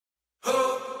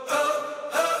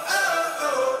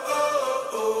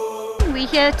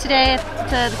here today at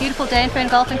the beautiful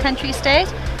Dainfern Golf and Country Estate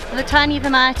for the Tiny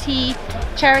Vimati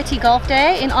Charity Golf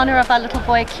Day in honour of our little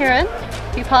boy Keiran,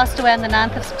 who passed away on the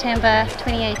 9th of September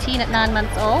 2018 at 9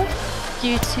 months old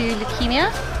due to leukemia.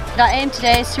 Our aim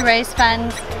today is to raise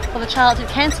funds for the childhood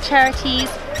cancer charities,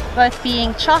 both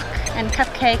being CHOC and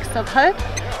Cupcakes of Hope,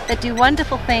 that do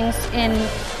wonderful things in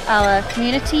our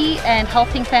community and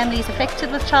helping families affected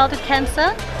with childhood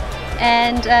cancer,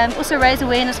 and also raise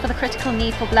awareness for the critical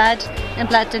need for blood and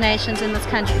blood donations in this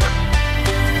country.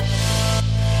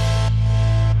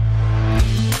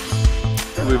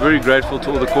 We're very grateful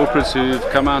to all the corporates who've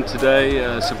come out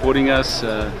today supporting us,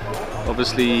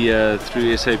 obviously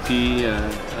through SAP,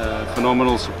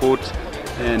 phenomenal support,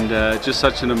 and just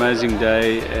such an amazing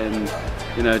day, and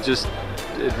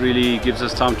it really gives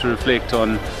us time to reflect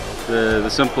on the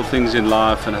simple things in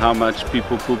life and how much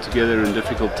people pull together in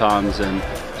difficult times, and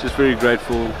just very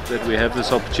grateful that we have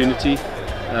this opportunity,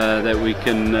 that we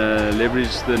can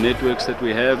leverage the networks that we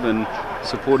have and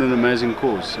support an amazing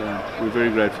cause. We're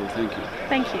very grateful. Thank you.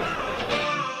 Thank you.